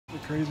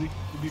Look crazy.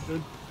 You'd be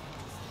good.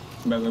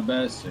 Better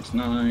best,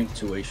 6'9",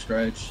 2-way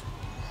stretch.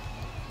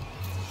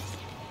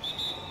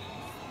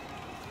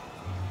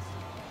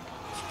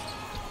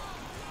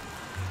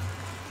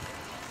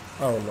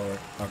 Oh Lord.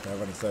 Okay, I was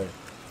gonna say.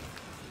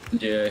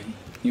 Yeah,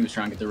 he was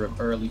trying to get the rip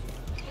early.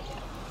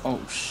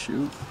 Oh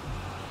shoot.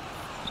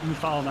 You can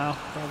follow now,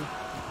 probably.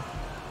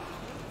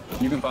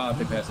 You can follow if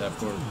they pass that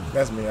forward.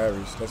 That's me,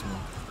 Irish. That's me.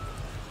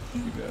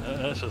 You good.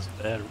 That's just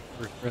bad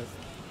regret.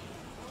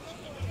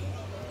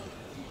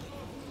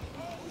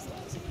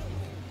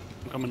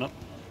 I'm coming up.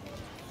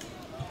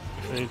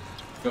 Fade.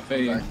 Go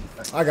fade.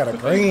 I got a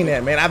green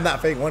yet, man. I've not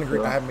faked one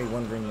green. I haven't made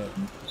one green yet.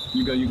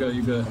 You good, you good,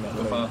 you good. Go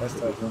Go five. That's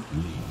tough.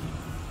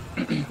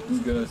 You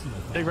good.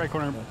 Take right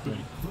corner.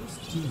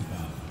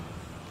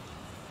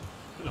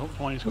 Oh,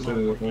 20's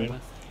coming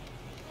up.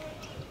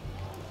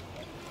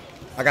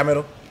 I got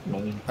middle.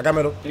 I got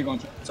middle. He going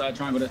side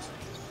triangle this.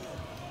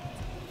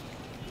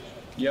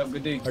 Yep,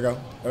 good D. There we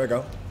go. There we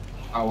go.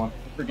 I won.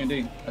 Freaking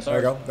D. That's There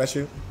we all go. That's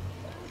you.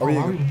 Oh,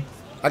 you.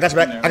 I got you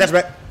back. I got you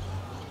back.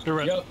 You're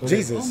right. Yep.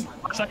 Jesus.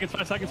 5 seconds,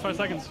 5 seconds, 5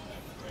 seconds.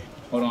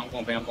 Hold on, I'm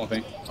going paint, I'm going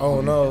paint.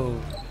 Oh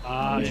no.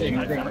 Ah, yeah, Taking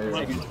I it, got taking it,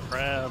 taking the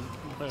crab.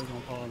 I thought I was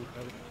gonna fall on the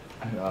crab.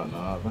 I don't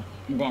know.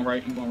 I'm going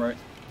right, I'm going right.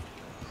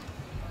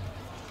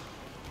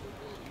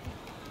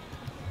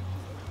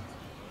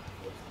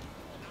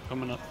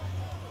 Coming up.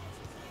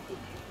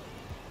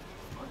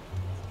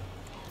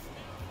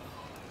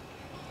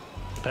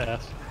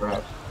 Pass.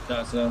 Crap.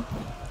 That's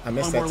I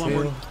missed One that more, too.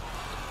 one more.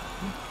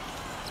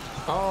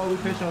 Oh, we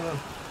pitched on them.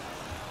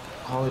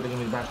 Oh, they're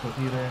gonna be back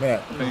computer.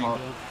 Yeah.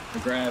 the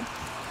grab.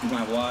 You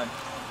gonna have Y.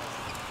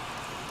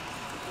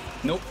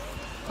 Nope.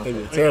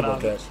 Okay. Terrible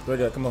catch. Very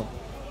good. Come on.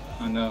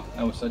 I know.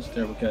 That was such a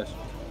terrible catch.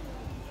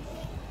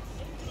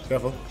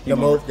 Careful. Good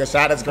move. Good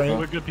shot. That's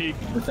green. Good peek.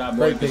 Good job,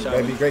 boy. Great Good peek, shot.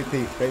 baby. Great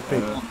peek. Great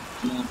peek. Come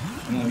on,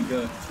 come on, we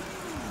good.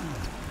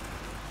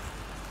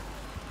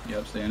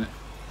 Yep, stay in it.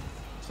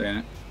 Stay in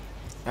it.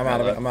 I'm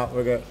out of it. I'm out.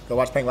 We're good. Go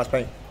watch paint. Watch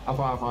paint. I'm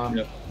fine, fine.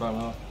 Yep. Fine,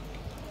 out.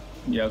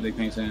 Yep, they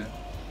paint's in.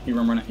 He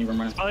run running. He run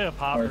running. Probably a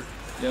popper. Ours.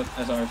 Yep,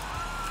 that's ours.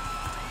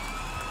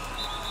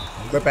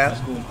 Good pass.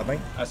 That's cool. I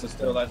think. That's a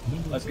still.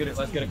 Let's get it.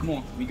 Let's get it. Come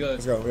on. We good.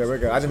 Let's go. Yeah, we're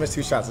good. I just missed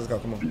 2 shots. Let's go.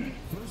 Come on.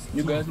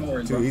 You good? No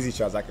worries, 2 bro. easy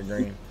shots. I could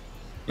green.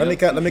 Let me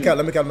cut. Let me cut.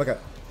 Let me cut. Let me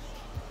cut.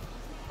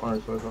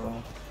 Orange, so it's all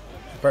right.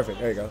 Perfect.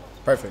 There you go.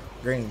 Perfect.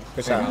 Green.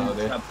 Good shot.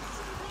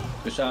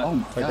 Good shot. Oh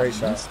my A God, great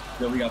shot.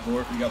 Yo, we got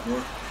 4. We got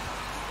 4.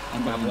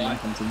 I'm going to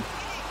come to.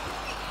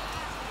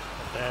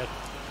 Bad.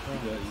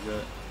 You good? You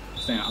good?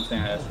 I'm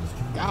staying ass.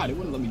 God, it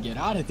wouldn't let me get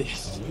out of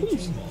this.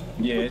 Jeez.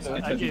 Yeah, it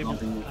I took gave long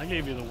for you. you, I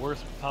gave you the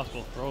worst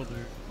possible throw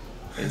there.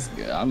 It's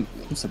good. I'm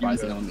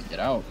surprised they don't let me get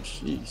out.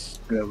 Jeez.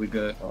 Good. We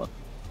good.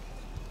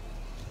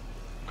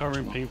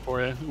 Covering paint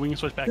for you. We can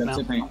switch back Yeah, now.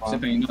 sip paint.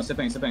 Sip paint. No, sip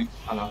paint. Sip paint.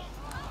 I know.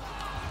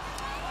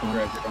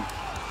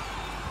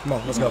 Come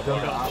on. Let's go. Come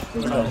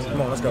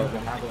on. Let's go.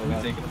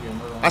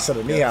 I should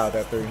have knee out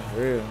that 3.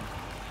 Real.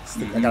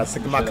 I gotta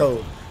stick to my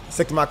code.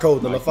 Stick to my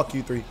code. The fuck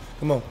you 3.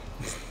 Come on.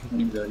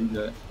 You good? You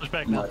good? Switch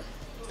back now.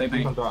 Stay You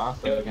paint. can throw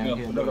outside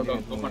again. Go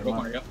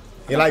corner. Yep.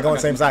 He like going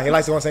same side. He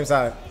likes to go same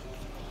side.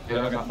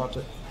 Yeah, that's not fucked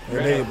it. Yeah,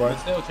 there you boy. But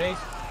still, Chase.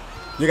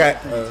 You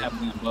got. Tap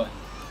on the button.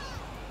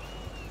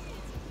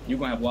 You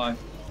gonna have Y.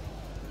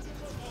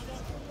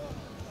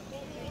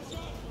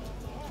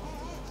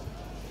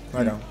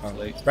 I know.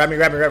 Wrap me.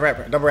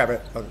 Double wrap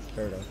it. Okay,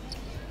 there we go.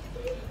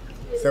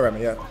 Still wrap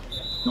me. Yeah.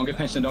 Don't get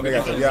pension. Don't Yeah,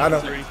 get pension. yeah, I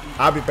know.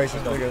 I'll be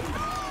patient. We're good.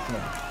 Come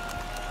on.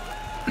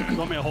 You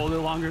want me to hold it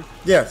longer?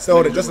 Yeah, still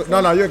hold it. Just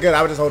no, you're good.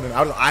 I was just holding it.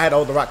 I had to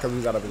hold the rock because he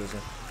was out of position.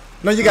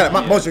 No, you got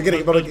it. Motion, get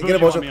it, get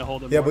it, want me to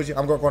hold motion. it Yeah, more? Bougie,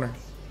 I'm going corner.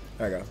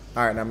 There you go.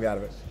 All right, now I'm out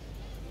of it.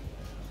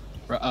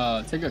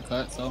 Take a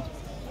cut, so.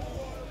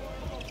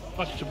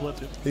 Watch your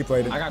blitz it. He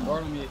played it. I got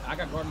guard on me.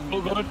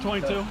 Go to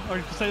 22. Or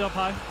you can stay up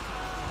high.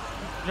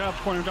 Drop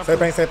corner. Drop Say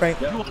paint, say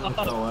paint. Yep.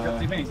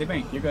 Stay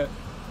paint. You're good.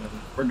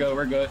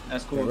 We're good.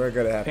 That's cool. Yeah, we're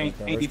good at happening.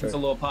 Paint defense a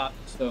little pop,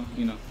 so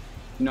you know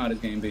how this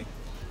game be.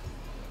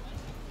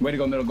 Way to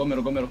go middle. Go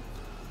middle.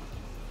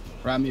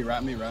 Wrap me.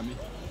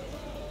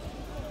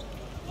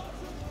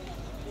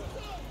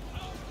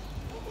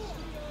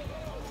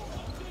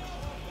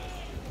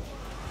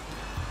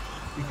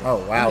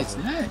 Oh wow, What is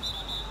that?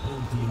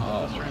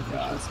 Oh my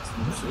God.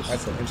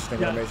 that's an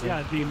interesting animation.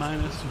 Yeah, D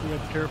minus. You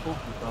gotta be careful.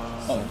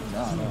 Oh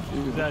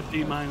God. Is that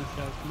D minus,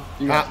 guys? Come on.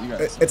 You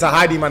got It's a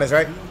high D minus,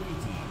 right?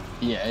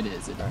 Yeah, it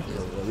is. It is.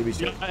 Well, you be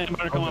Yeah, straight.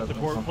 inbound come up the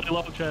court. Play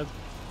low, Chaz.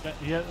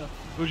 Yeah,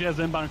 Bougie has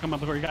inbound come up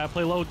the court. You gotta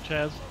play low,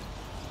 Chaz.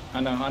 I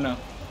know.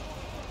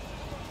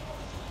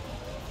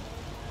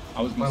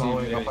 I was gonna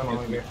see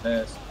if it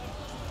pass.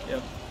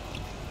 Yep.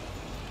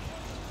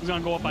 He's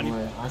gonna go up on you.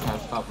 I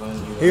can't stop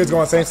running. He was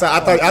going same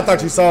side. I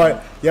thought you saw it.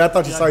 Yeah, I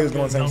thought you saw he was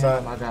going same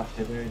side. I got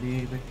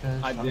stability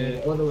because I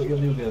did. What do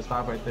you do?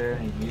 Stop right there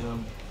and beat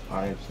him.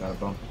 I just gotta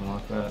bump him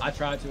off that. I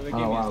tried to. It I gave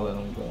don't me. know why I let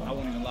him go. I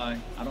won't even lie.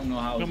 I don't know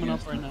how. Coming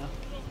up right now.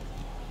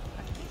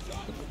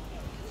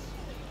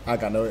 I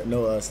got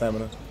no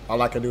stamina.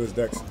 All I can do is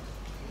dex.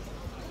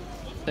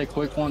 Take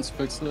quick ones,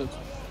 quick slips.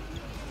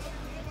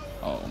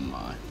 Oh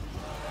my.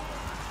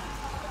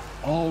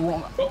 Oh,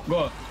 wrong. Go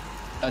up.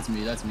 That's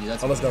me.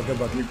 Oh, let's go. Good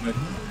bucket. You're good.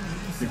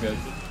 You're good.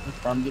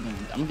 I'm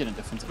getting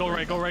defensive. Go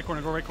right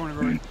corner. Go right corner.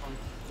 BOJUI.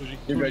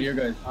 You're good. You're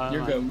good.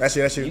 You're good. That's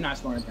you. You're not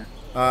scoring again.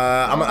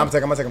 I'm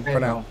taking him for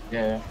now.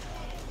 Yeah.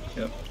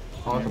 Yep.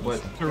 Oh, it's a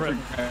blitz. Correct.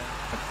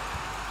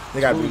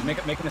 They got Ooh,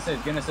 make an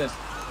assist. Get an assist.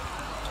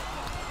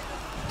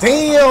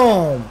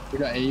 Damn. You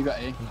got A. You got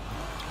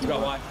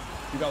Y.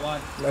 You got Y.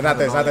 Not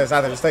there.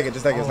 Just take it.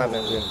 It's not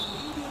there. Yeah.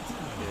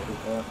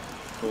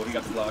 Cool. He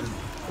got the block.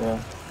 Yeah.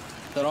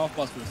 Start off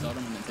bus for Seldum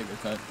and then take a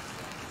cut.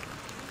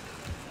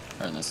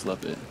 And then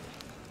slip it.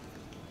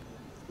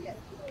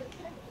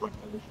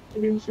 He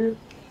didn't see it.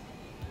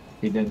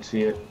 He didn't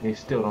see it. He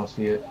still don't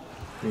see it.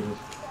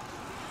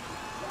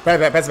 Pass it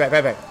back. He's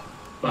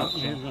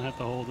gonna have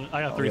to hold it.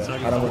 I got 3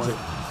 seconds. I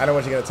don't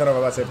want you to get a turnover.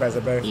 I'm about to say pass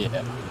it back.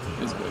 Yeah.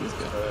 It's good.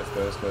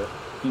 That's good.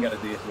 He got a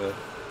D. It's good.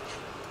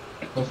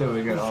 Let's see what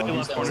we got. Stay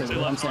left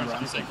corner.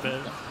 I'm sick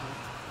there.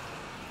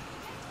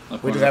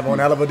 We just have one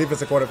hell of a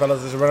defensive quarter,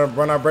 fellas. Just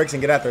run our breaks and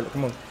get out there.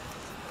 Come on.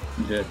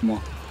 Yeah, come on.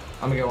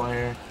 I'm gonna get one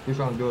here. He's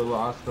gonna do a little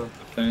Oscar.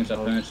 Finish.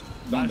 Don't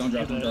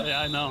drop.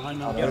 Yeah, I know.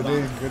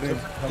 Good D.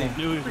 I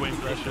knew he was waiting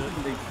for that shit.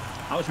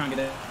 I was trying to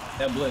get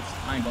that blitz.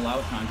 I ain't gonna lie. I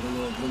was trying to get a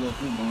little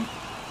fleet going.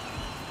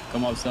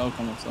 Come up, Seldum.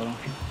 On the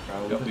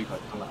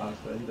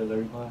Oscar. He does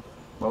every play.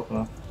 Both of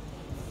them.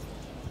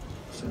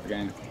 Shit, the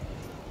game.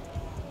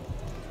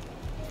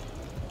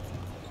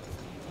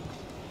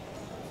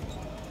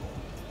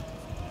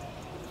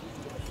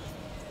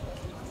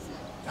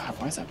 God,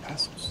 why is that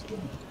pass so slow?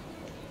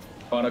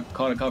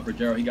 Call the cover,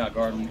 Gerald. He got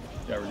guard on me.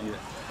 Gerald need it.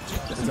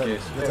 Just in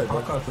case.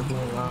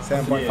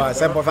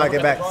 7.5.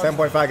 Get back.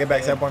 7.5. Get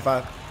back.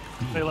 7.5.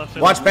 Stay left.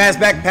 Watch pass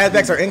back. Pass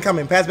backs are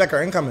incoming.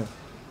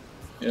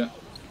 Yeah.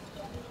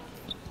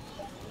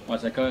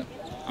 Watch that cut.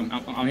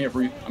 I'm here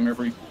for you.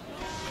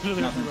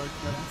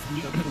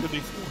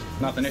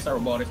 Nothing. They start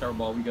with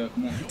ball. We good.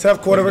 Come on.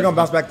 Tough quarter. We're gonna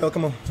bounce back though.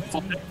 Come on.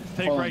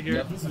 Take right here.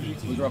 Yep.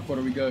 We drop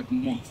quarter. We good.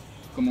 Come on.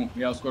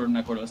 We outscored in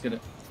that quarter. Let's get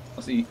it.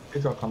 Let's eat.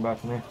 He's gonna come back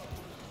for me.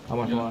 How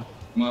much more?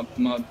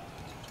 Come up.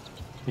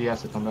 He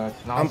has to come back.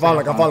 No, I'm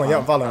following. Yeah,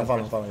 I'm following. No. I'm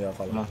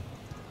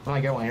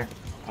gonna get one here.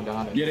 I'm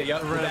down it. Get it.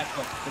 Yep. The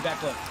back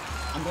clip.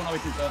 I'm going all the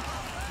way through, sir.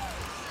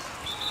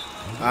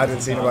 I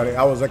didn't see nobody.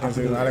 I was looking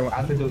to. I didn't.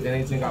 I can do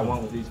anything I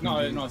want with these.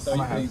 No. So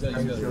he's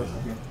good.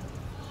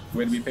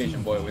 Way to be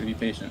patient, boy. Way to be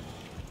patient.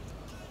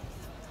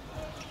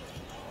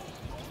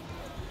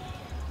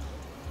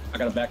 I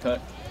got a back cut.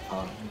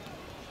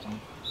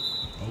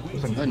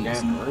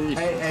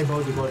 Hey,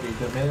 BOJUI,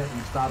 the minute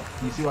you stop,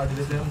 you see what I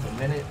did to them? The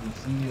minute you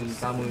see you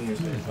stop moving your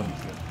face,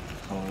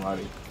 I'm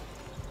alright.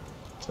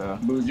 So,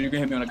 BOJUI, you can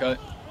hit me on the cut.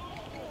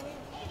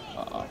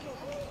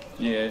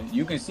 Yeah,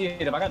 you can see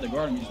it. If I got the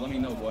guard on me, just let me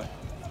know, boy.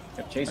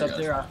 If Chase up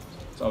there,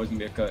 it's always gonna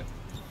be a cut.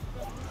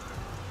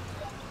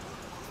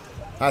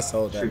 I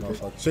sold that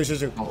motherfucker.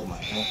 Shoot. oh my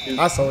god.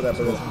 I sold that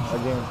position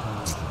again.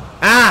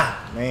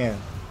 Man.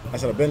 I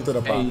should have been through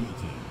the pop.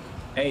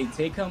 Hey,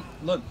 take him.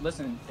 Look,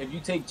 listen. If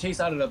you take Chase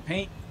out of the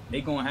paint, they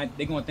gonna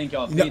think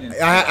y'all feeding. No,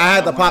 I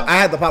had the pop. I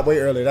had the pop way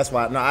earlier. That's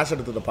why. No, I should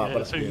have threw the pop. Yeah,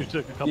 but so you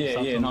took a couple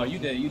shots. Yeah. No, you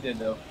did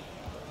though.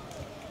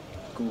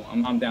 Cool.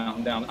 I'm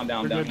down.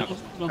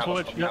 Don't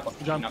switch. Yep.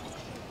 Good job.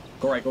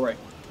 Go right.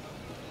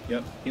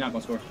 Yep. He's not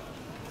gonna score.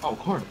 Oh,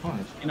 corner.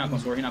 He's not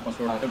gonna score.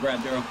 Good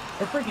grab, Gerald.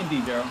 We're freaking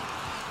D, Gerald.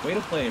 Way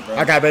to play, bro.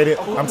 I got baited.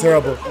 I'm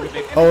terrible.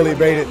 Holy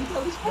baited.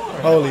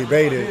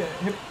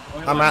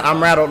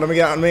 I'm rattled. Let me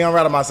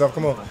unrattle myself.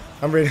 Come on.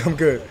 I'm ready. I'm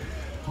good.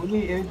 We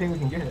need anything we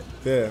can get.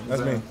 Yeah,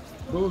 that's me.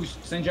 Boosh,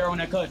 send Gerald on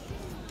that cut.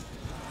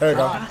 There we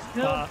go.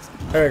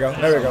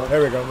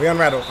 There we go. We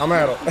unrattled. I'm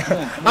rattled.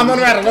 I'm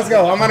unrattled. Let's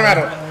go. I'm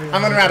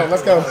unrattled.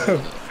 Let's go.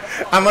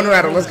 I'm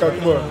unrattled. Let's go.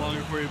 Come on.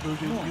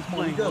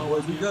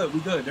 We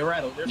good. They're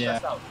rattled. They're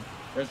stressed out.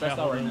 They're stressed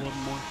out right now.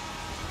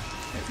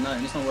 It's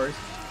nothing. It's no worries.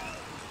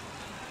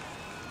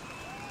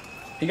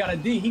 He got a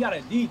D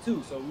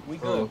too, so we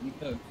good. We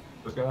good.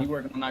 He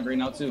working on that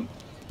green out too.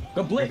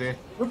 Good blitz.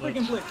 We're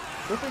freaking blitz.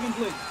 Way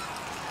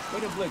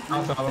to blitz.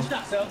 Good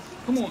shot, Sel.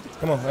 Come on.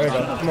 There you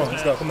go. Come on.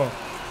 Let's go. Come on.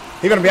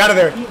 He's gonna be out of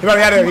there.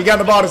 He got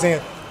the ball in his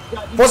hand.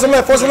 Force him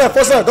left. Go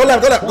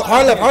left.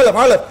 Hard left.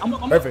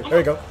 Perfect. There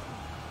you go.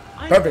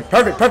 Perfect.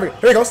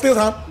 There you go. Steal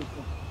time.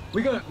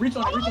 We good. Reach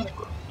on it.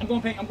 I'm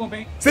going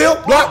paint. Steal.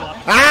 Block.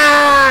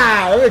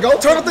 There we go.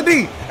 Turn up the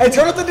D. Hey,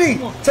 turn up the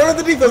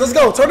defense. Let's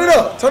go. Turn it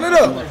up.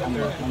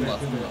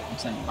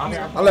 I'm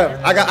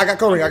left. I got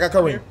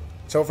co-ring.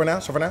 Show for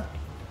now.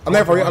 I'm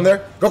there for you.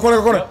 Go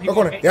corner.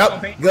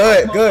 Yep.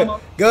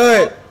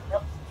 Good.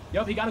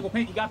 Yep, he gotta go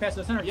paint. He got past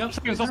the center. Yep.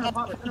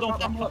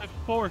 Don't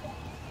 4,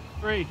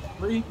 3,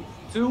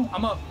 2.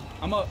 I'm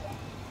up.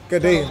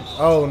 Good D.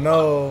 Oh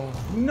no.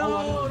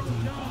 No.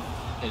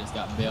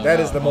 That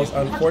is the most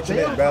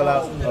unfortunate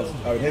bailout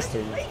of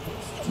history. Like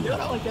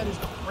that is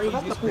crazy.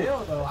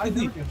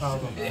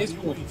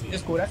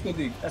 It's cool. That's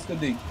good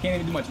D. Can't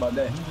even do much about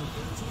that.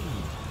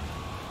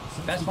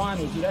 That's fine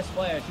with you. That's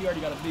Flash. He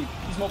already got a D.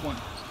 He smoked one.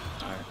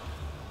 All right.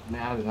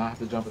 Man, I did not have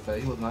to jump at that.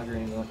 He was not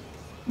green though.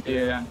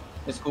 Yeah,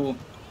 it's cool.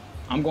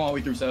 I'm going all the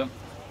way through, so.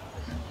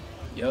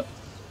 Yep.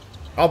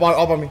 All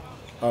by me.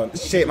 Oh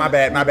shit, my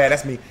bad.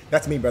 That's me.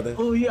 That's me, brother.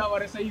 Oh yeah, I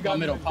want to say you got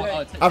middle.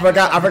 I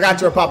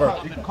forgot you're a popper.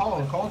 You can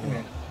call him,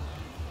 man.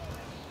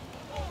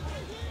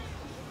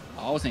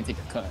 I always ain't take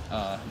a cut.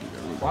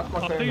 Watch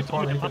my favorite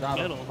part.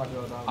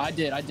 I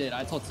did.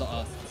 I told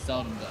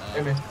Seldum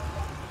to.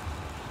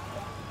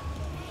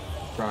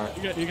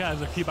 You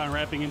guys are keep on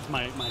rapping into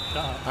my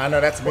shot. I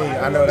know that's me.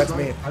 I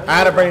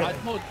had to bring. I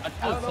told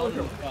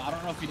Seldum. I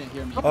don't know if you didn't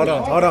hear me. Hold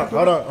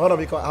on.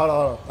 Be quiet. Hold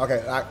on.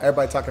 Okay,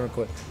 everybody talking real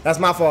quick. That's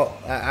my fault.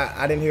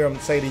 I didn't hear him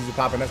say these are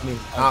popping. That's me.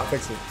 I'll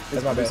fix it.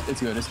 That's my bad.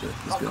 It's good.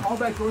 Call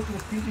back goes from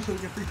the PG so we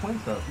get 3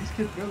 points up. These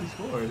kids barely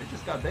scored. They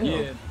just got bailed.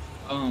 Yeah.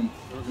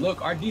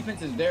 Look, our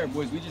defense is there,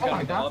 boys. We just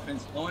got the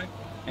offense flowing.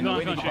 And the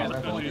way they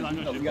got flowing,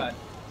 we got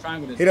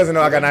triangle. He doesn't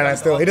know I got 99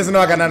 still. He doesn't know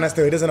I got 99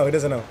 still. He doesn't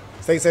know.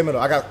 Stay middle.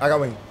 I got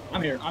wing.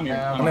 I'm here. I'm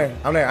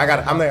there. I got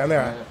it. I'm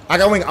there. I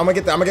got wing. I'm gonna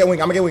get there. I'm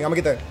gonna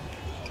get there.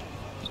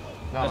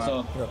 That's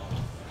all.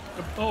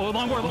 Oh,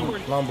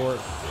 longboard. Longboard.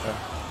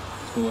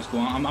 Yeah. It's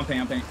cool. I'm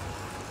paying.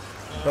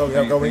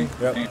 Go wing.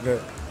 Yep,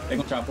 good. They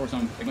gonna try to force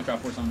something.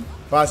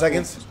 5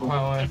 seconds.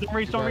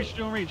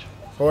 Don't reach.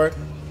 4,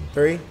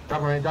 3.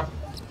 Drop.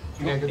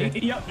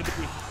 Yep.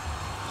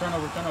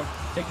 Turnover.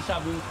 Take the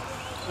shot, boo.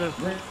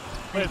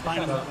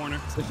 Find in the corner.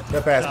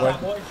 Good pass, boy.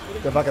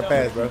 Good fucking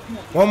pass, bro.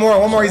 One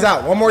more. He's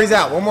out.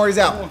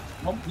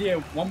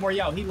 Yeah, one more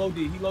out. He low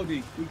D.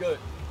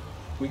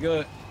 We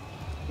good.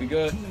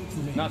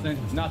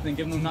 Nothing.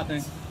 Give him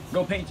nothing.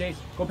 Go paint, Chase.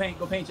 Go paint,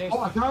 Chase.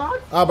 Oh my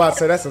God. I'm about to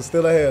say that's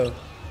still a hell.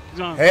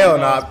 Hell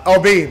nah.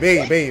 Oh, B.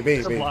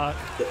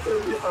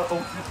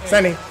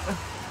 Senny.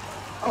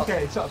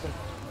 Okay, so.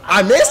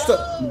 I missed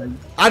him.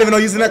 I didn't even know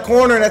using that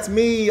corner. That's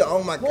me.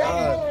 Oh my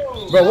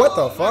God. Bro, what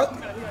the fuck?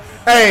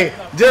 Hey,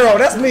 Gerald,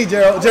 that's me,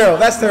 Gerald.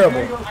 That's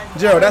terrible.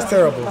 Gerald, that's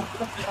terrible.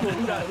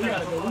 We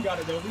gotta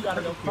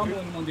go.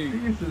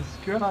 Jesus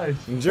Christ.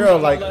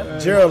 Gerald,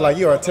 like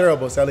you are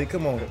terrible, Sally.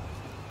 Come on.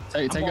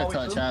 Take a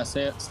touch, Chaz.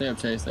 Stay up,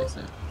 Chase.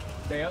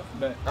 Stay up,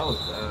 but That was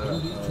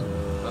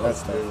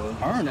That's terrible.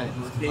 Darn it.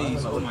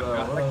 Oh my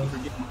God, I keep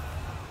forgetting.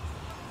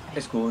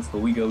 It's cool.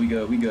 We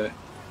good.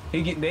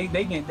 They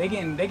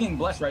getting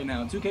blessed right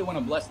now. 2K want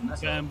to bless them.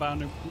 That's I'm bound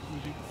to.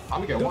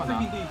 I'm gonna get one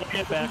now.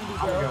 Get back.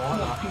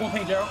 You gonna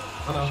paint Gerald?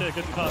 Shit,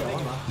 good call. Yep,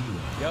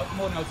 I'm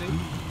holding LT.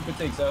 Good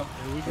take, so.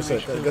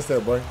 Good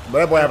still, boy. But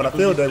that boy having a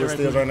field day with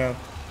steals right now.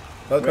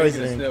 That's crazy.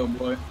 Way to get still,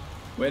 boy.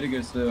 Way to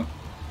get still.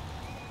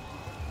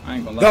 I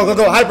ain't gonna lie.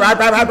 Go.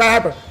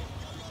 Hyper.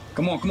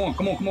 Come on.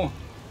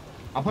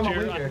 I'm putting my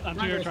wing here. I'm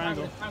to your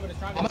triangle. I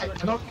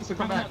know he's to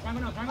come back.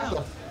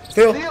 Triangle.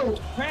 Still. There we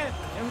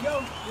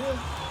go.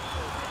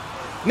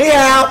 Knee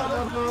out.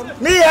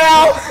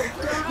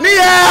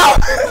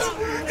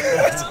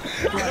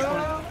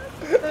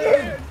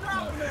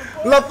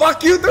 La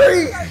fuck you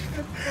 3.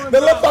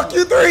 Fuck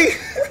you 3.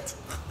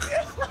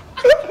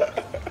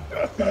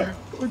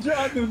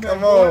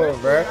 Come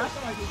on, bro.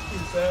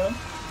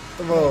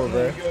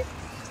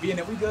 We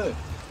good.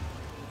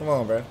 Come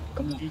on, bro.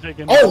 Come on.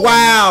 Oh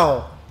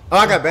wow. Oh,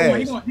 I got bags.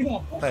 He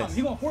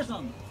gonna force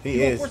something.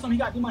 He is. He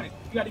got D-money.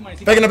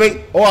 Faking the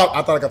bait. Oh,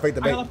 I thought I could fake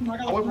the bait.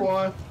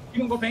 He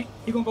gonna go paint.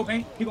 He gonna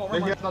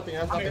run. He has nothing.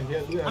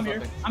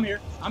 I'm here.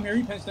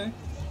 He pinched in.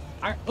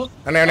 Look.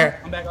 I'm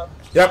there. I'm back up.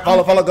 Yep,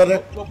 follow, good D.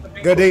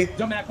 Good D.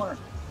 Jump in that corner.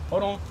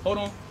 Hold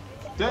on.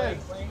 Dang.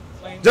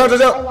 Jump.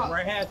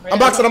 Right half. I'm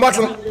boxing.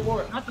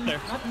 Nothing there.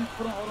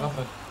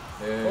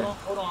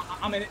 Hold on.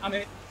 I'm in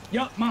it.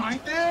 Yup, mine.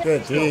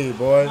 Good G,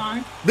 boy.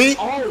 Mine. B.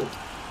 Oh.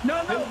 No.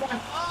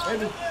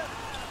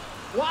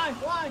 Why?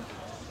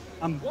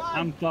 I'm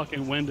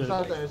fucking winded. It's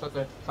out there. Stop.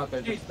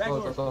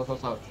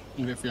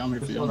 I'm here for you.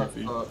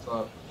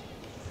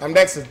 I'm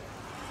Dexter.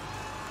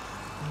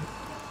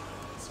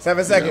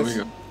 7 seconds.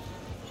 There we go.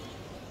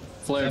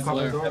 Flare.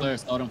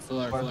 Seldum,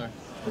 flare.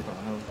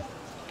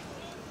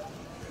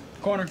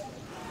 Corner.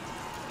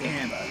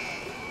 Damn.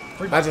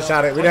 I just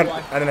shot it. I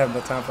didn't have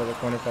the time for the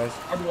corner pass.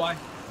 RBY.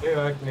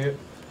 Yeah, I can hit.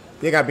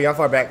 You got B. I'm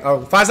far back.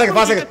 Oh, 5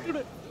 seconds.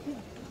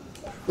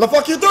 La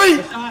fuck you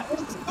 3.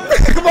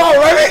 Come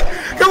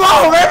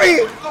on,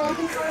 baby.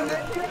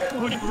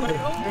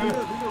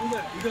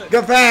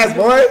 Good pass,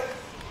 boy.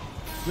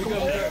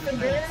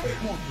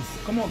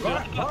 Come on,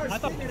 guard. I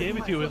thought they gave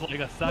it to you with like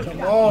a second.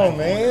 Come on,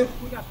 man.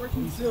 We got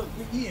 13 seals.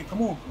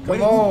 Come on.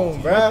 Come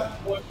on, bruh.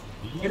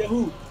 Get a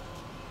hoop.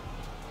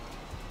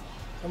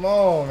 Come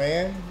on,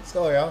 man. Let's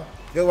go, y'all.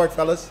 Good work,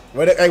 fellas.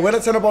 Way to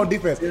turn up on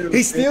defense.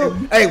 He's still,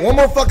 one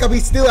more fuck up.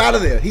 He's still out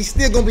of there. He's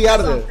still gonna be out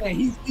of there.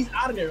 He's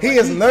out of there. He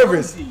is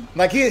nervous.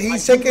 Like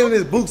he's shaking in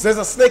his boots. There's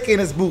a snake in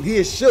his boot. He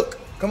is shook.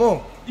 Come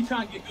on. He's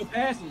trying to get good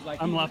passes.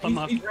 Like I'm left.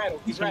 He's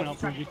rattled. He's trying to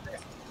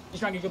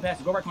get good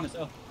passes. Go right corner,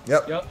 cell.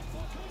 Yep.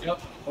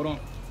 Hold on.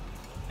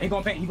 He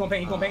gonna paint.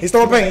 He's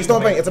throwing paint.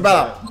 It's a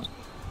battle.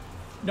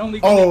 Don't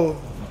leave. Oh.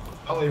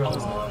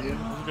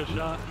 Good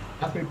shot.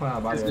 That's me playing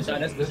about it.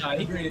 That's the shot.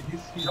 He graded.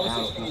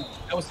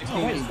 That was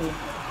 16.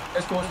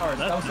 That's going hard.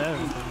 That was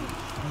 16.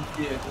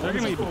 Yeah. They're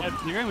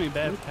gonna be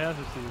bad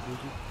passes to you,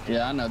 dude.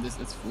 Yeah, I know this.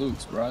 It's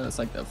flukes, bro. That's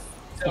like the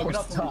So get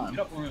up for him. Get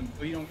up for him.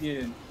 So he don't get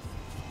in.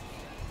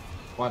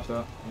 Watch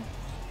that.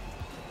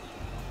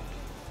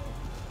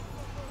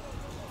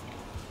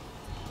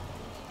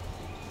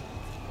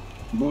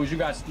 Booze, you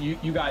got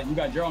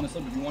Gerald on the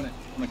slip if you want it.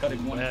 I'm gonna cut it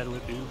if you want it.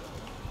 With you.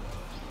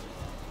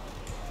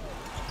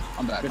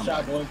 I'm back. Good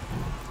shot, boy.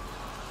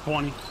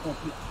 20.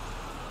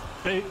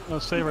 Hey,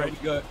 stay right. We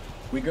good.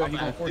 We good. He's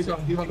gonna force it.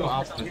 He's gonna go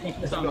Oscar.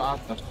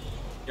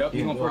 Yep,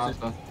 he's gonna force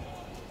it.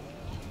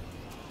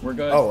 We're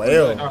good. Oh,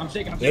 hell. I'm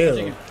shaking.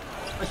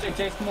 Let's shake,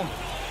 Chase. Come on.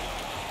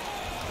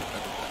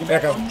 Get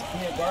back up.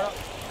 Guard up.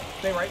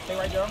 Stay right,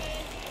 Gerald.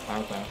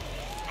 Okay.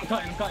 I'm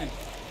cutting.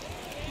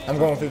 I'm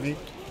going 50.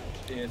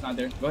 Yeah, it's not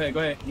there. Go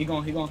ahead. He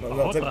going. No,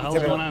 What the hell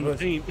is going on in the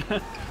team?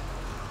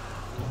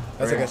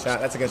 That's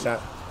a good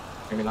shot.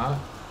 Maybe not.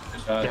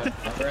 Good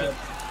shot. Grab.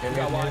 We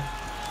got wide.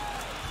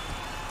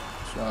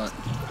 Shot.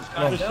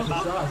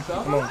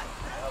 Come on.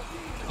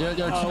 Yo,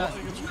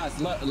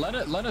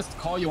 let us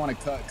call you on a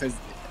cut, because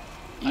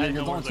you're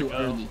going too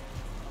early.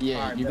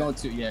 Yeah, right, you're going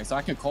too. Yeah, so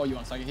I can call you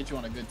on, so I can hit you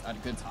on at a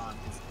good time.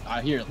 'Cause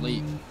I hear it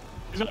late.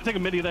 He's gonna take a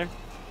midi there.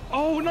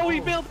 Oh no, he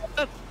bailed.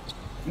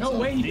 No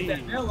way he did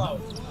that bail out.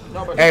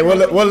 Hey, we'll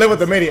live with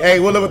the midi. Hey,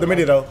 we'll live with the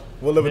midi though.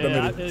 We'll live with the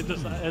midi. It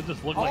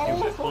just looked like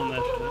he was pulling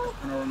that shit.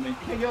 Turn over me. You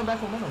can't get him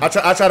back momentum.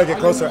 I try to get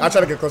closer. I try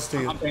to get closer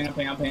to you. I'm paying.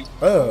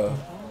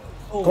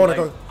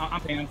 Corner.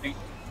 I'm paying.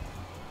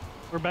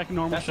 We're back to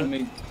normal. That's on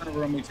me. Turn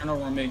over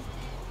on me.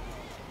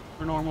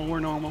 We're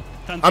normal.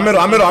 I'm middle.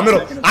 I got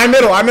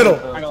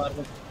a lot of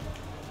it.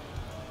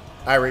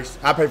 I reached.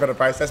 I paid for the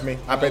price. That's me.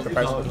 I paid the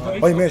price.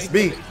 Oh, he missed.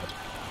 B.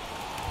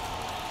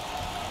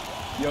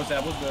 Yo,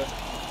 Sab, what's good?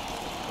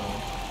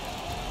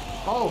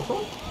 Oh,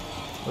 cool.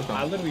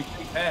 I literally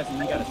picked pass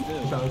and he got a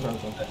steal.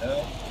 What the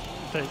hell?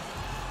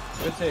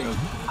 Good take.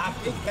 I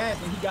picked pass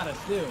and he got a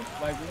steal.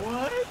 Like,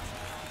 what?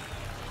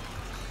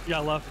 You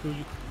got left,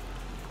 Fuji.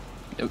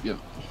 Yep.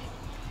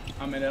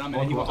 I'm in it.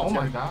 Oh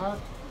my god.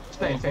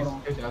 Stay.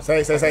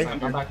 Say. I'm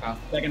back now.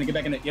 Get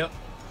back in it. Yep.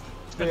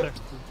 There.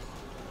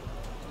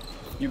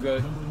 You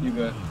good.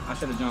 I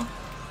should have jumped.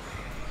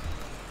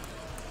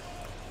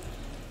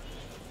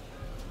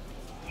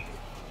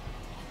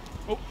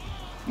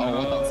 I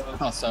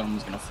thought Seldum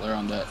was gonna flare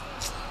on that.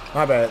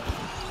 My bad.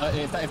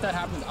 If that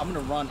happens, I'm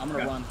gonna run.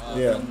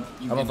 Yeah.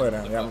 I'm gonna play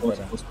down. Yeah, I'm gonna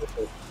play down.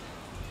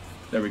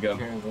 There we go.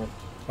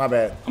 My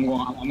bad. I'm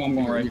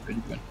going right.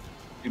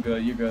 You're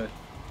You good.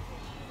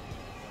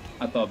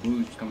 I thought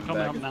Booge was coming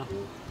back. Up now.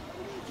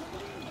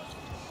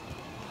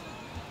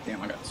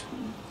 Damn, I got two.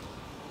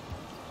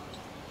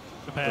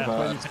 The pass.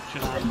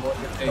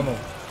 Come on.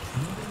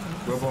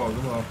 Good ball.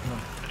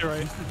 You're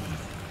right.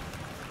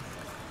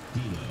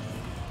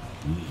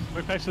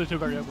 We're back to the 2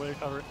 guard. Yeah, way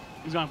cover it.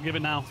 He's gonna give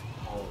it now.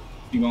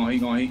 He going.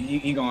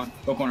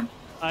 Go corner.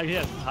 He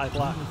has high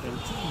block.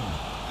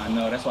 I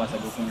know. That's why I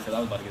said go corner, because I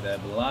was about to get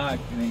that block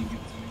and then you give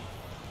it to me.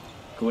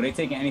 Cool. They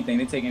taking anything.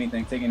 Take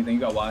anything. You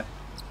got wide.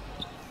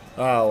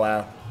 Oh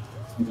wow.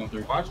 He's going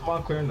through. Watch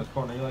Juan clear in the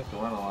corner. He likes to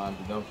run a lot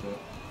and dump shit.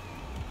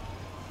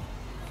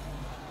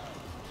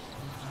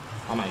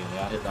 I'm not even.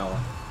 I hit that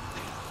one.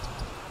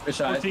 Good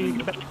shot.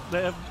 14,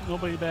 they have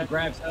nobody back.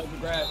 Grab.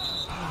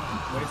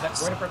 Where the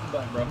person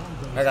button, bro?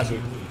 I got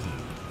you.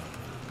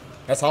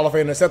 That's Hall of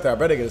Fame interceptor. I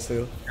better get a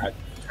steal. I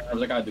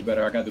gotta do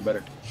better.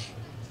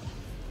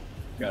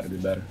 Gotta do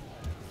better.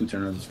 2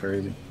 turnovers is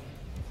crazy.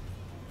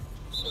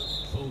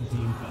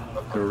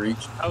 Good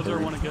reach. How's there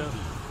want to go?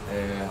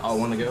 Yeah. I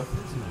want to go.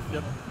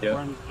 Yep. Yep. We're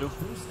on the 2.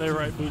 Stay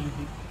right,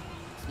 Bougie.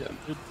 Yeah.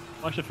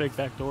 Watch the fake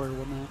back door or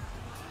whatnot.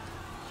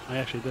 I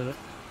actually did it.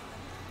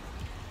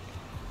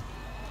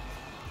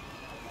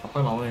 I'll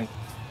play my lane.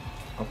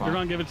 They're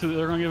gonna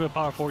give it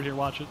power forward here.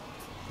 Watch it.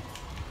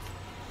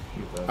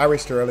 I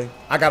reached too early.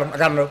 I got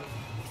him though.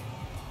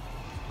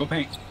 Go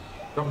paint.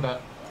 Jump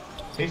that.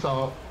 He's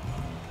all.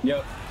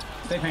 Yep.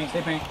 Stay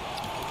paint.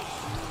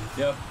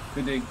 Yep.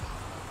 Good dig.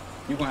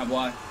 You gonna have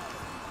wide.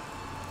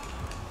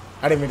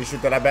 I didn't mean to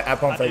shoot that. I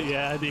pump fake.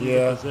 I didn't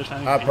get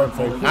position. I pump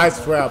fake. I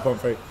swear I pump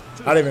fake.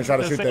 I didn't even try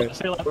to shoot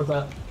that. What's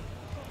that?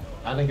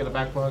 I didn't get a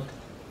back plug.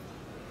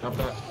 Jump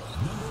that.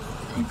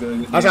 You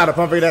good. I tried to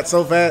pump fake that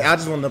so fast. I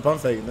just wanted to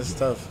pump fake. This is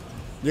tough.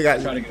 You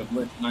got. Try to get a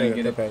blitz. I ain't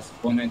get it. Pass.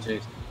 1-man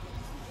chase.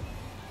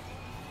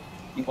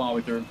 I'm going all the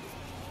way through.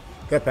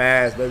 Good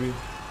pass, baby.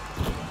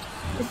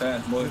 Good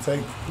pass, boy. Good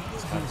take.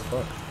 It's hot as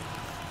fuck.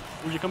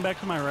 Would you come back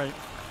to my right?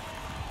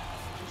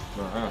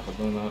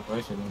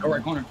 Go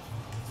right corner.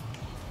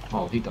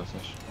 Oh, he does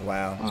that shit.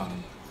 Wow.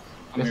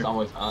 This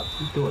always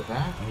he do it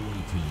back.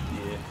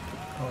 Yeah.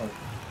 Oh.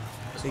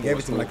 He gave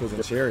it to me like it was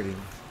a charity.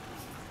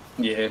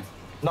 Yeah.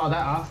 No,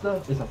 that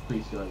Asta is a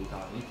free steal every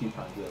time. You keep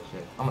trying to do that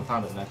shit. I'm gonna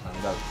time it next time.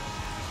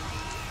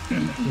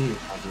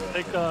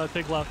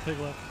 Take left.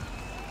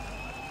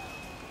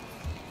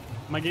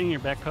 Am I getting your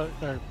back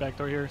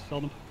door here,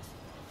 Seldum?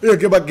 Yeah,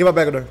 give up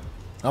back there.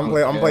 I'm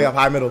play up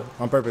high middle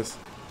on purpose.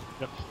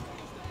 Yep.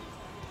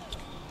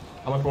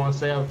 I'm gonna go on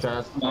sale,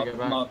 Chaz. I get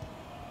back.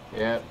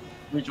 Yeah.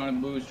 Reach on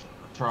the boost.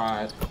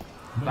 Tried.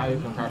 Now you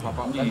can try to pop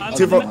up.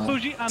 Two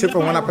for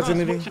one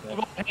opportunity.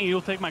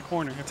 You'll take my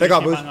corner. Take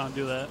off, Boost. I'm gonna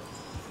do that.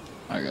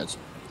 I got you.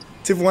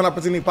 2 for 1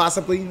 opportunity,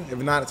 possibly. If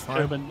not, it's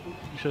fine. You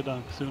should have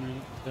done sooner.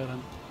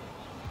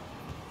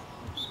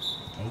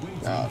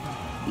 God,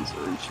 he's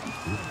reaching.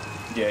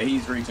 Yeah,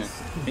 he's reaching.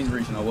 He's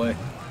reaching away.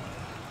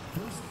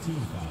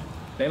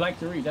 They like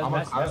to reach.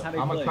 That's how they play.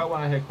 I'm gonna cut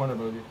when I hit corner,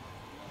 Boogie.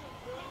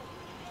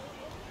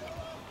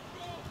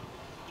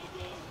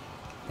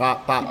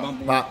 Pop, pop,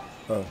 pop.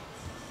 Oh.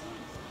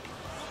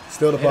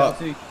 Still the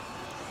pop.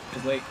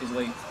 It's late. It's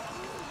late.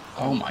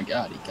 Oh my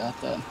God, he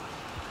got that.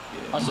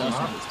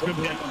 Yeah. Good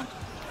bait.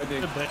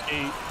 Good bait.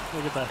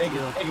 Look at that.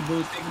 Take a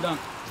boost. Take a dunk.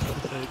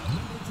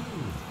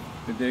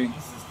 Good day.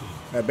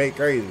 That bait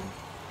crazy.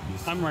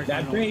 I'm right.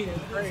 That bait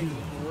is crazy.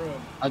 For real.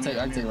 I take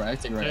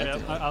right. Yeah,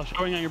 I'll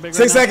show you on your big.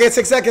 6 seconds.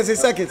 6 seconds. 6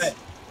 seconds.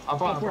 I'm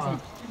fine. Go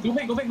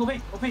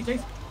paint,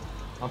 Chase.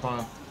 I'm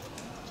fine.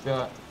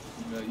 Yeah.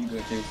 You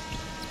good, Chase.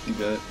 You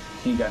good.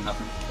 He ain't got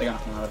nothing. They got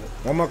nothing out of it.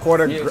 1 more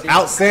quarter. Yeah,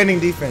 outstanding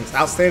defense.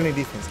 Outstanding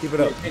defense. Keep it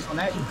up. Chase, on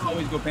that, you can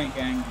always go paint,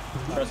 gang.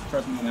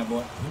 Trust me on that,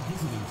 boy.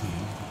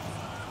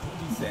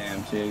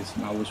 Damn, Chase.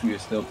 I wish we were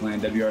still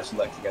playing WR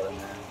Select together,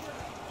 man.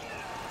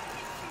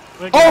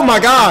 Oh my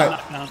God!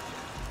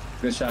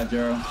 Good shot,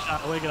 Gerald.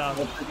 Wake it up.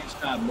 Good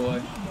shot,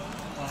 boy.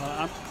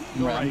 I'm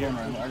right here. I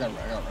got it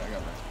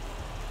right.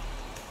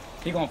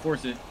 He gonna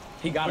force it.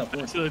 He gotta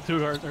force it. Too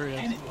hard.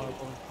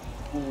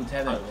 Ooh,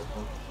 Tether.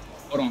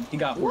 Hold on. He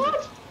gotta force it.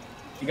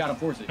 He gotta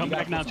force it. Come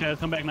back now, Chaz.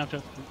 Come back.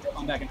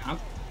 I'm back in.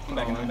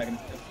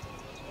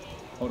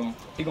 Hold on.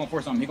 He gonna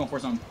force something.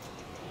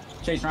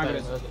 Chase, try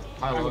this.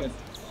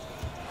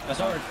 That's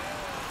hard.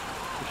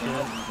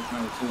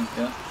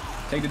 Yeah.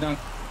 Take the dunk.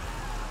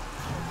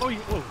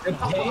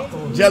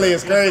 Jelly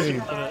is crazy.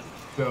 I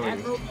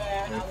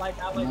like it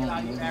how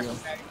you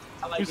acrobatic.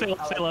 You stay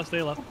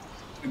left.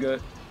 We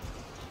good.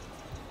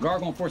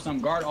 Guard gonna force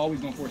something. Guard always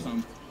gonna force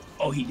something.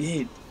 Oh, he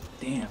did.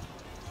 Damn.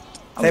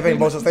 Stay paint,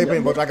 both.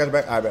 I got your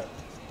back. I bet.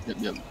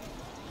 Yep.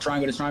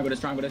 Triangle this.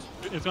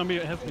 It's gonna be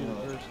a hefty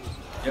first.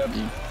 Yep.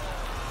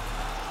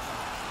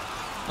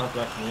 Not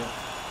back me.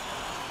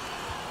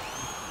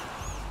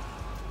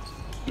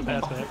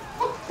 Pass back.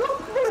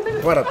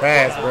 What a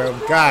pass, bro.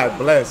 God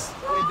bless.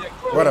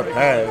 What a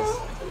pass.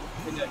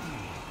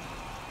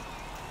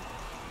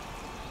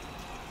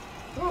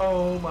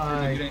 Oh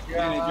my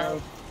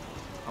God.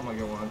 I'm gonna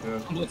get one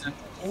too.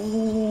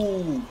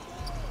 Ooh.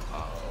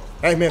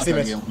 Hey, man, see,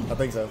 man. I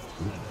think so.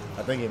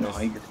 I think he missed.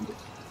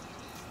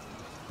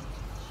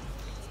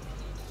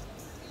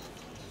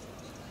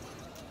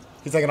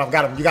 He's taking off.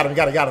 Got him. You got him.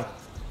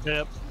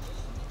 Yep.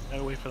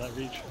 Gotta wait for that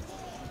reach.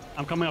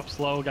 I'm coming up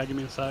slow. Gotta give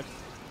me a sec.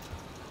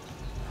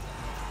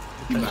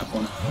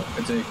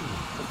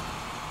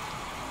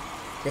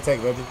 Good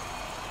take, baby.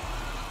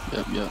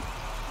 Yep.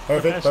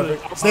 Perfect.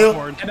 Still. Oh,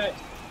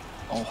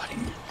 I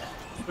didn't get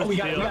that. We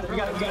got it.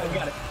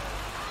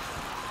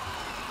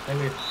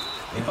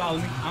 He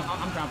followed me.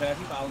 I'm trying to pass.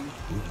 He followed me.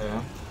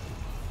 Yeah.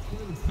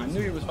 I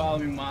knew he was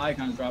following me when my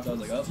icon dropped. I was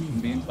like, oh,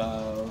 I'm being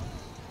fouled.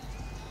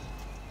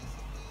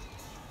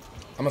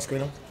 I'm gonna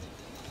screen him.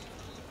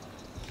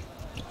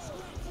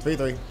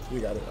 3-3. You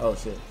got it. Oh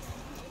shit.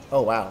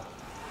 Oh wow.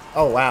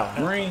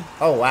 Green.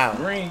 Oh wow.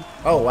 Green.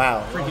 Oh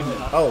wow.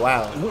 Oh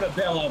wow. What a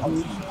bailout,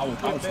 dude. I was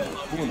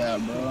pull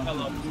that, bro.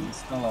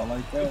 Still out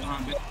like that.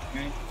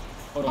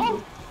 Hold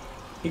on.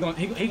 He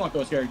gonna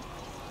throw scary.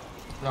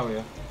 Oh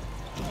yeah.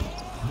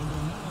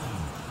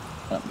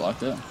 That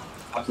blocked it.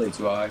 I played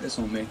too hard. That's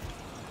on me.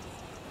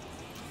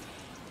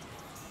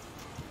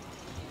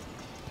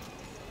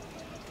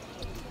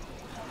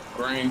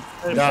 Green.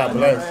 God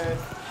bless.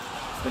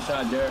 Good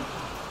shot, Jared.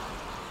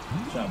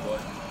 Good shot, boy.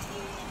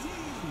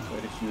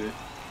 Way to shoot it.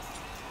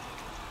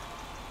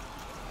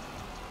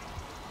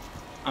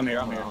 I'm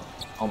here.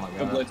 Oh my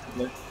God.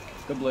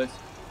 Good blitz.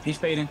 He's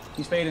fading.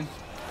 That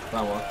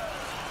one.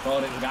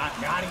 Got him. Got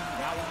one.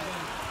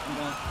 I'm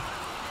going.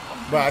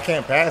 But I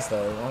can't pass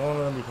though. I don't want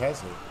to let me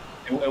pass it.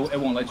 It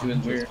won't let you.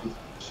 It's weird.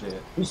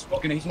 Shit. He's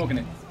smoking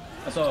it.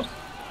 That's all.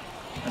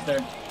 That's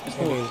there. It's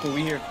cool. It's cool.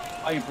 We here.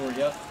 Fighting for it.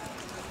 Yep.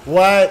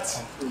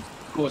 What?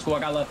 Cool. It's cool.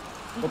 I got left.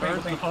 Go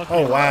paint.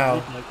 Oh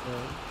wow. Oh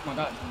my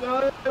God.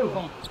 Come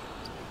on.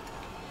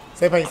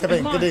 Stay paint.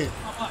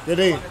 Good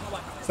D.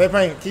 Stay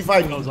paint. Keep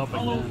fighting. Goes up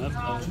again. That's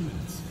nice.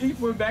 He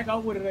went back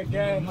up with it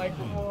again. Like,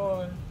 come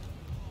on.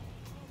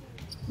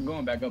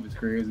 Going back up is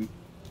crazy.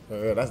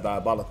 That's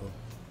diabolical.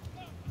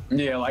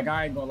 Yeah, like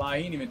I ain't gonna lie,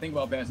 he didn't even think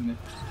about passing it.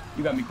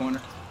 You got me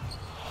corner.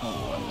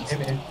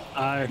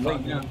 I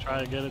fucking try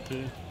to get it to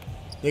you.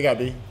 You got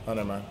B. Oh,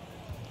 never mind.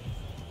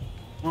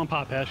 I'm gonna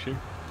pop past you.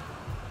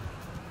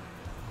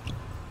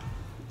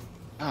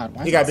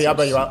 God, You got B. I'll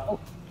bail you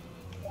out.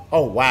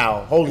 Oh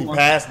wow. Holy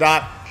pass,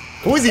 Doc.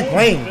 Who is he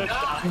playing?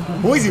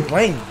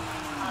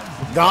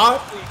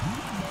 God?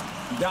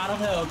 God of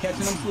hell,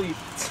 catching him sleep.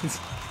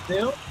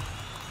 Still?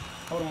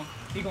 Hold on.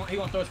 He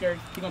gonna throw scary.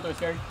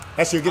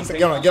 That's you. Get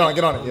on it.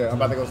 Yeah, I'm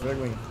about to go to the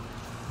big wing.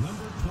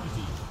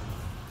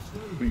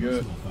 We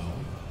good.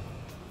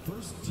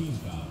 First team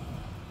foul.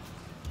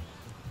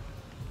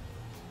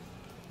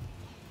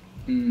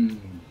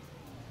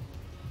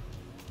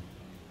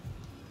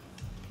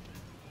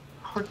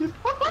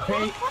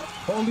 Bait.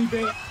 Holy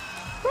bait.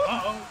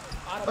 Uh-oh.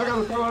 I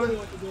gotta throw on it.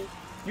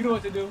 You know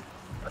what to do.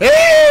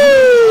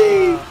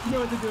 Hey! You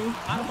know what to do.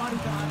 Out of body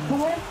time.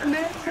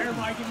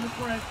 Everybody give him a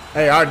friend.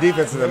 Hey, our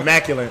defense is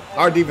immaculate.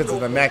 Our defense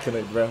is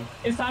immaculate, bro.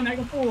 It's time to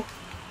act a fool.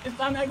 It's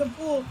time to act a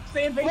fool.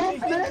 Stand bait.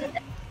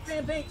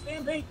 Stand bait.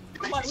 Stand bait.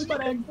 We about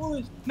to act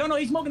foolish. No,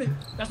 he's smoking it.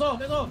 That's all.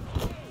 That's all.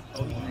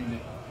 Oh, he greened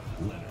it.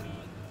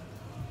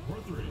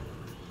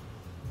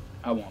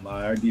 I won't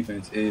lie. Our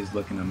defense is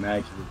looking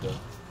immaculate, though.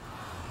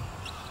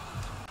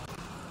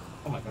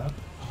 Oh my god.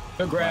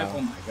 Good grab. Wow.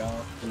 Oh my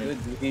god.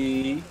 Good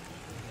D.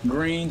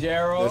 Green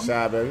Jarrow. Good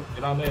shot, baby.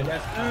 Get on there.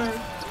 Yes, sir.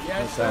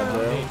 Yes, Good shot, sir.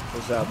 boy.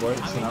 Good shot, boy. I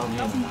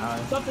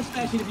mean, stuff the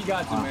stat sheet if you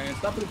got to, man.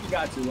 Stuff it if you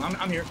got to.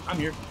 I'm here. I'm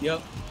here.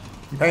 Yep.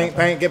 Paint,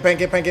 paint, get paint,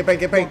 get paint, get paint,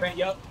 get paint.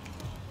 Yep.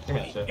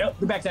 Yep.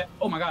 Good back tap.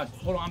 Oh my gosh.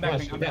 Hold on. I'm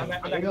back in. I'm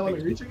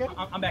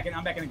back in.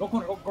 I'm back in. Go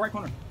corner. Go right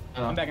corner.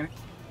 I'm back in it.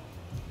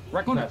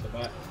 Right corner.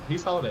 He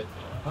sold it.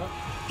 Huh?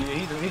 Yeah,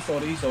 he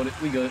sold it. He sold it.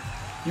 We good.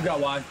 You got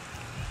wide.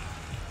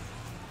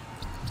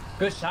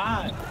 Good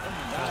shot. Oh my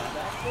God.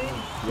 Back fade.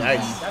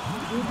 Yikes. That's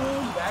what you do.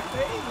 Back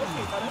fade.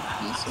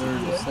 Yes, sir.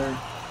 Yes, sir.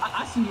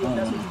 I see you if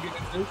that's what you get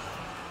into.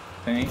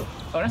 Paint.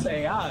 Oh, that's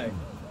AI.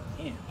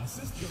 Damn.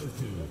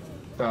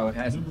 So it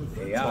has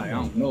AI. I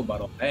don't know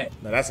about all that.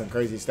 Now that's some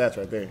crazy stats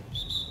right there.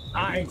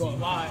 I ain't gonna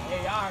lie.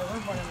 AI, we're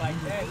running like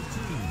that.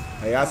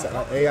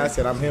 AI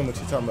said I'm him. What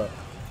you talking about?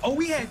 Oh,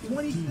 we had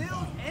 20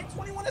 steals and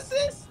 21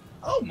 assists?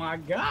 Oh my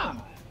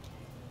God.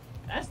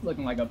 That's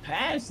looking like a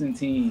passing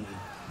team.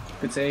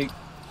 Could take.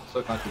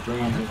 Look like a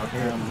dream.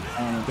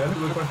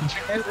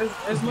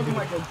 It's looking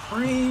like a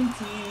dream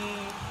team.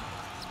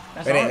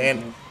 That's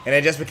and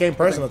it just became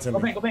personal to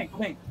me. Go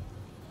paint.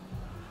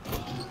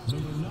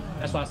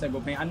 That's why I said go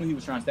paint. I knew he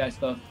was trying to stash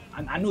stuff.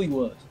 I knew he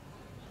was.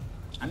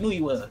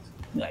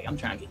 Like, I'm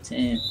trying to get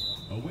 10.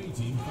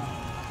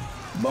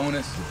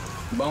 Bonus.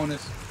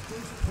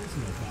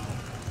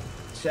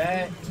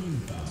 Chat.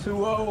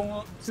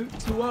 2-0.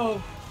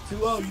 2-0.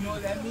 2-0. You know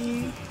what that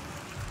means?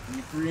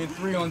 We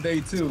 3-3 on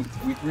day 2.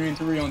 We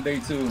 3-3 on day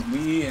 2.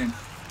 We in.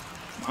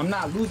 I'm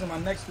not losing my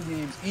next 2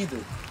 games either.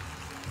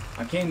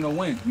 I came to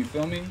win. You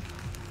feel me?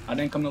 I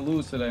didn't come to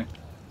lose today.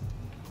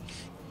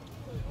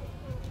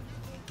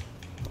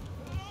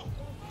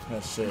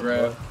 That's shit,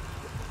 bro.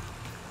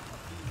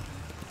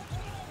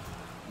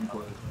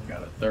 Bro.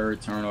 Got a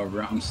 3rd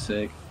turnover. I'm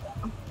sick.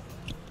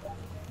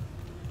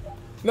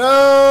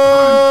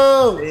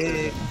 No!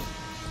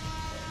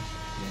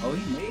 Oh,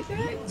 he made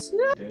that?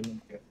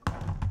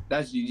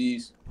 That's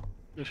GG's.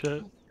 Good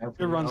shit.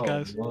 Good runs,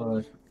 guys.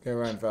 Good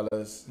run,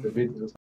 fellas.